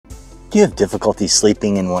Do you have difficulty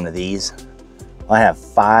sleeping in one of these? Well, I have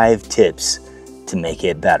 5 tips to make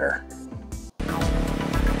it better.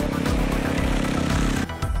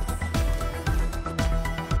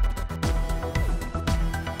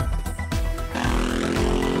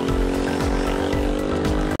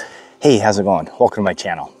 Hey, how's it going? Welcome to my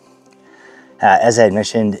channel. As I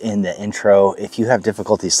mentioned in the intro, if you have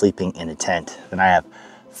difficulty sleeping in a tent, then I have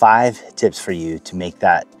 5 tips for you to make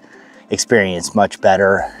that experience much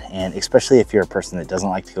better. And especially if you're a person that doesn't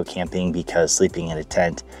like to go camping because sleeping in a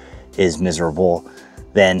tent is miserable,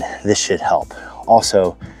 then this should help.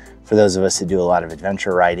 Also, for those of us that do a lot of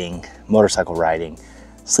adventure riding, motorcycle riding,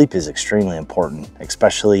 sleep is extremely important,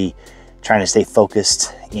 especially trying to stay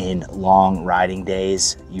focused in long riding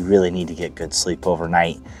days. You really need to get good sleep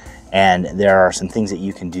overnight. And there are some things that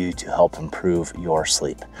you can do to help improve your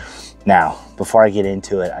sleep. Now, before I get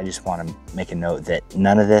into it, I just want to make a note that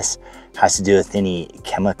none of this has to do with any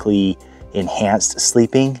chemically enhanced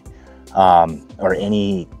sleeping or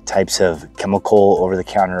any types of chemical over the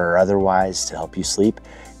counter or otherwise to help you sleep.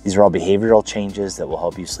 These are all behavioral changes that will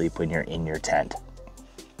help you sleep when you're in your tent.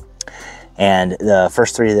 And the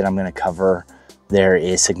first 3 that I'm going to cover, there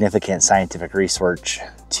is significant scientific research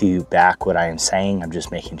to back what I am saying. I'm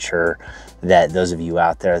just making sure that those of you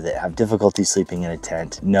out there that have difficulty sleeping in a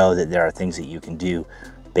tent know that there are things that you can do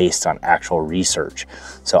based on actual research.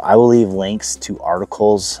 So I will leave links to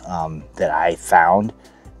articles that I found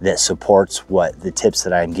that supports what the tips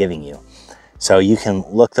that I'm giving you. So you can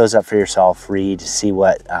look those up for yourself, read, see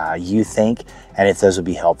what you think, and if those will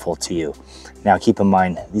be helpful to you. Now keep in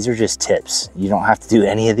mind, these are just tips. You don't have to do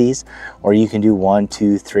any of these, or you can do 1,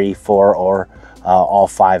 2, 3, 4, or all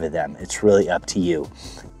 5 of them. It's really up to you.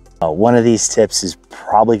 One of these tips is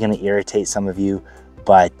probably going to irritate some of you,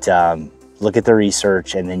 but look at the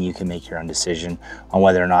research and then you can make your own decision on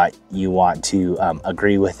whether or not you want to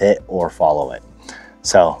agree with it or follow it.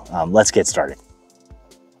 So let's get started.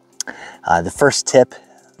 The first tip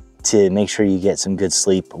to make sure you get some good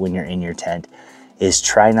sleep when you're in your tent is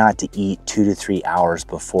try not to eat 2 to 3 hours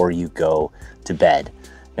before you go to bed.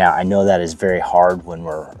 Now, I know that is very hard when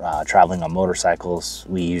we're traveling on motorcycles.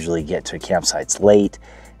 We usually get to campsites late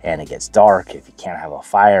and it gets dark. If you can't have a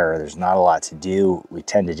fire or there's not a lot to do, we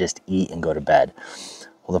tend to just eat and go to bed.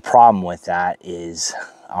 Well, the problem with that is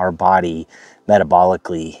our body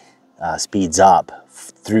metabolically speeds up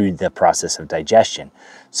through the process of digestion.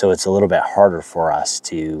 So it's a little bit harder for us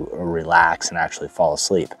to relax and actually fall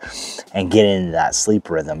asleep and get into that sleep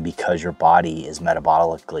rhythm because your body is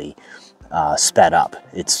metabolically sped up.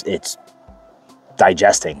 It's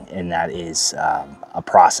digesting, and that is a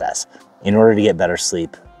process. In order to get better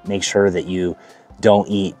sleep, make sure that you don't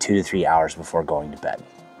eat 2 to 3 hours before going to bed.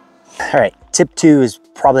 All right, tip 2 is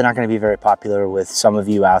probably not going to be very popular with some of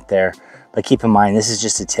you out there, but keep in mind, this is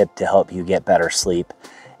just a tip to help you get better sleep.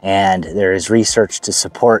 And there is research to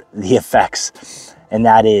support the effects, and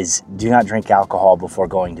that is do not drink alcohol before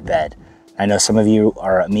going to bed. I know some of you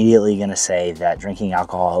are immediately going to say that drinking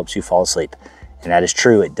alcohol helps you fall asleep, and that is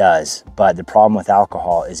true, it does. But the problem with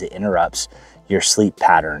alcohol is it interrupts your sleep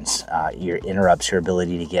patterns. It interrupts your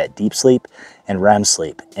ability to get deep sleep and REM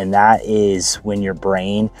sleep, and that is when your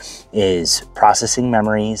brain is processing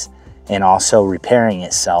memories and also repairing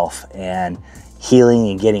itself and healing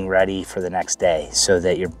and getting ready for the next day so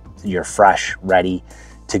that you're fresh, ready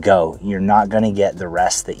to go. You're not going to get the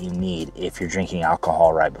rest that you need if you're drinking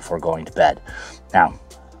alcohol right before going to bed. Now,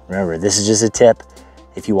 remember, this is just a tip.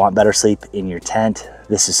 If you want better sleep in your tent,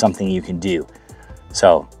 this is something you can do.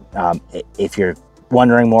 So if you're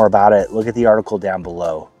wondering more about it, look at the article down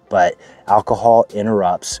below. But alcohol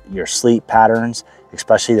interrupts your sleep patterns,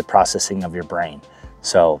 especially the processing of your brain.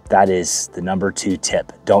 So that is the number 2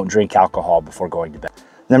 tip. Don't drink alcohol before going to bed.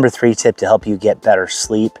 Number 3 tip to help you get better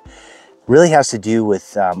sleep really has to do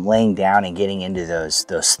with laying down and getting into those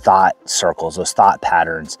thought circles, those thought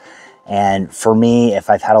patterns. And for me, if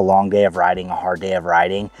I've had a long day of riding, a hard day of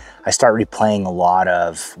riding, I start replaying a lot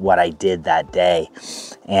of what I did that day.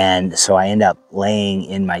 And so I end up laying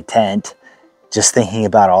in my tent just thinking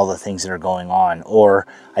about all the things that are going on, or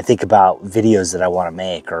I think about videos that I want to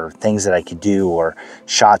make or things that I could do or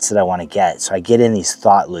shots that I want to get. So I get in these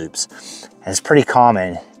thought loops, and it's pretty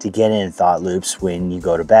common to get in thought loops when you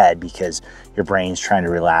go to bed because your brain's trying to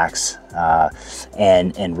relax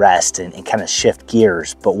and rest and kind of shift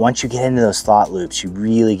gears. But once you get into those thought loops, you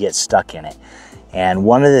really get stuck in it. And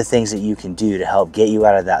one of the things that you can do to help get you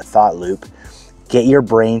out of that thought loop, get your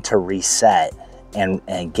brain to reset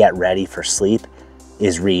and get ready for sleep,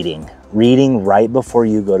 is reading. Reading right before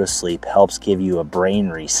you go to sleep helps give you a brain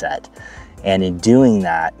reset. And in doing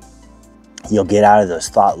that, you'll get out of those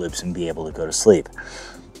thought loops and be able to go to sleep.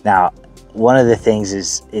 Now, one of the things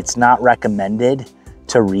is it's not recommended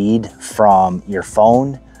to read from your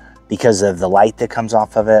phone because of the light that comes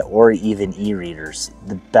off of it, or even e-readers.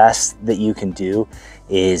 The best that you can do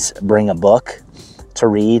is bring a book to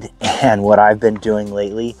read. And what I've been doing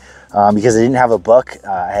lately, because I didn't have a book,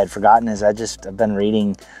 I had forgotten, is I've been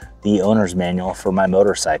reading the owner's manual for my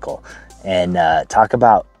motorcycle. And talk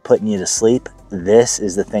about putting you to sleep, this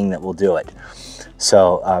is the thing that will do it.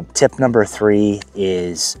 So tip number 3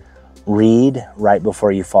 is read right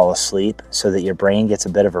before you fall asleep so that your brain gets a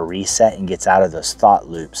bit of a reset and gets out of those thought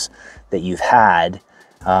loops that you've had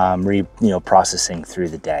processing through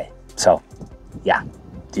the day. So yeah,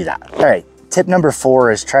 do that. All right, tip number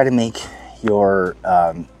 4 is try to make your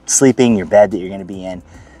sleeping, your bed that you're gonna be in,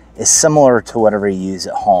 is similar to whatever you use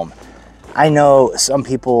at home. I know some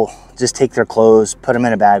people just take their clothes, put them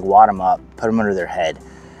in a bag, wad them up, put them under their head.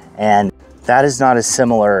 And that is not as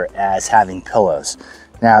similar as having pillows.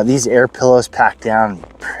 Now, these air pillows pack down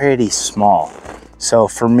pretty small. So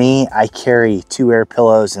for me, I carry 2 air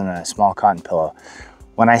pillows and a small cotton pillow.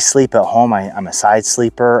 When I sleep at home, I'm a side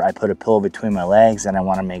sleeper. I put a pillow between my legs and I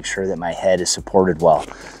wanna make sure that my head is supported well.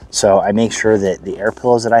 So I make sure that the air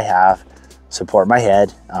pillows that I have support my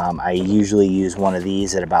head. I usually use one of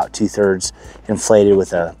these at about 2/3 inflated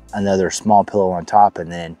with another small pillow on top,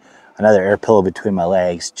 and then another air pillow between my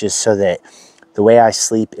legs, just so that the way I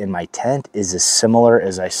sleep in my tent is as similar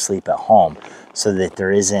as I sleep at home, so that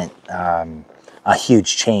there isn't a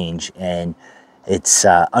huge change and it's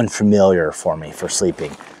unfamiliar for me for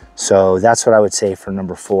sleeping. So that's what I would say for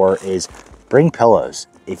number 4 is bring pillows.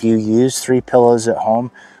 If you use 3 pillows at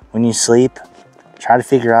home when you sleep, try to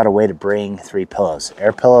figure out a way to bring 3 pillows.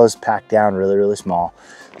 Air pillows pack down really, really small,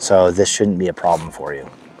 so this shouldn't be a problem for you.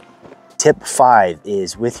 Tip 5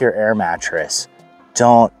 is with your air mattress,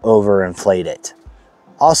 don't overinflate it.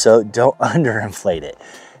 Also, don't underinflate it.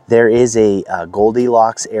 There is a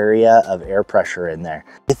Goldilocks area of air pressure in there.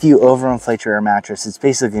 If you overinflate your air mattress, it's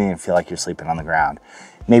basically gonna feel like you're sleeping on the ground.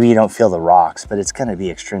 Maybe you don't feel the rocks, but it's gonna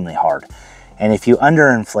be extremely hard. And if you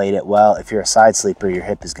underinflate it, well, if you're a side sleeper, your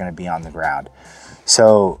hip is gonna be on the ground.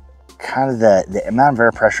 So kind of the amount of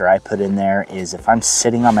air pressure I put in there is if I'm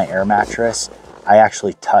sitting on my air mattress, I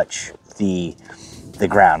actually touch the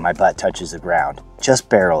ground. My butt touches the ground, just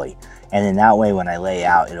barely. And then that way, when I lay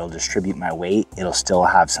out, it'll distribute my weight. It'll still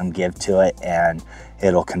have some give to it, and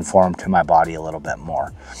it'll conform to my body a little bit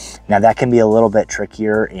more. Now that can be a little bit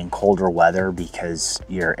trickier in colder weather because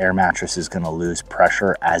your air mattress is gonna lose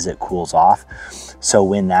pressure as it cools off. So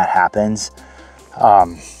when that happens,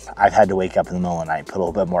 I've had to wake up in the middle of the night, put a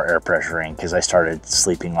little bit more air pressure in because I started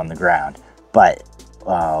sleeping on the ground. But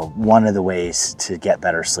one of the ways to get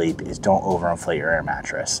better sleep is don't overinflate your air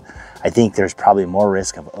mattress. I think there's probably more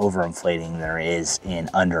risk of overinflating than there is in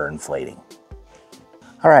underinflating.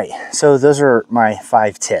 All right, so those are my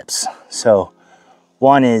 5 tips. So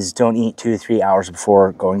 1 is don't eat 2 to 3 hours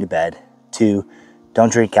before going to bed. 2,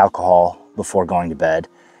 don't drink alcohol before going to bed.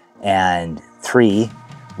 And 3,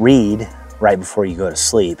 read right before you go to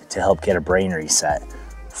sleep to help get a brain reset.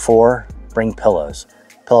 4, bring pillows.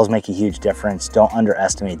 Pillows make a huge difference. Don't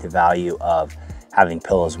underestimate the value of having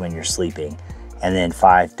pillows when you're sleeping. And then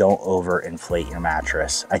 5, don't overinflate your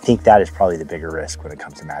mattress. I think that is probably the bigger risk when it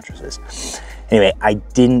comes to mattresses. Anyway, I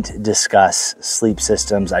didn't discuss sleep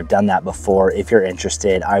systems. I've done that before. If you're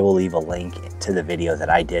interested, I will leave a link to the video that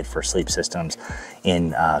I did for sleep systems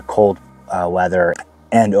in cold weather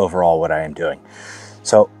and overall what I am doing.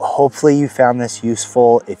 So hopefully you found this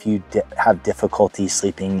useful. If you have difficulty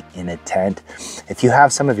sleeping in a tent, if you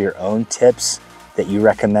have some of your own tips that you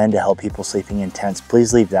recommend to help people sleeping in tents,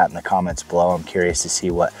 please leave that in the comments below. I'm curious to see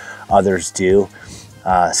what others do.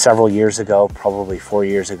 Several years ago, probably 4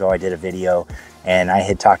 years ago, I did a video and I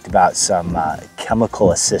had talked about some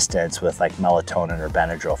chemical assistance with like melatonin or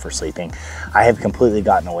Benadryl for sleeping. I have completely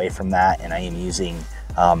gotten away from that, and I am using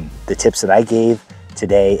the tips that I gave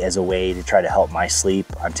today as a way to try to help my sleep.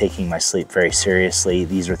 I'm taking my sleep very seriously.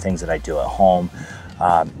 These are things that I do at home.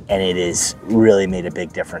 And it has really made a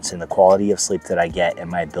big difference in the quality of sleep that I get and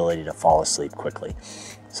my ability to fall asleep quickly.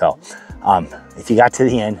 So if you got to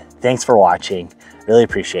the end, thanks for watching. Really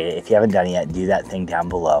appreciate it. If you haven't done it yet, do that thing down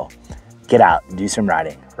below. Get out, do some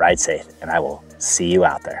riding, ride safe, and I will see you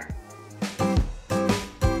out there.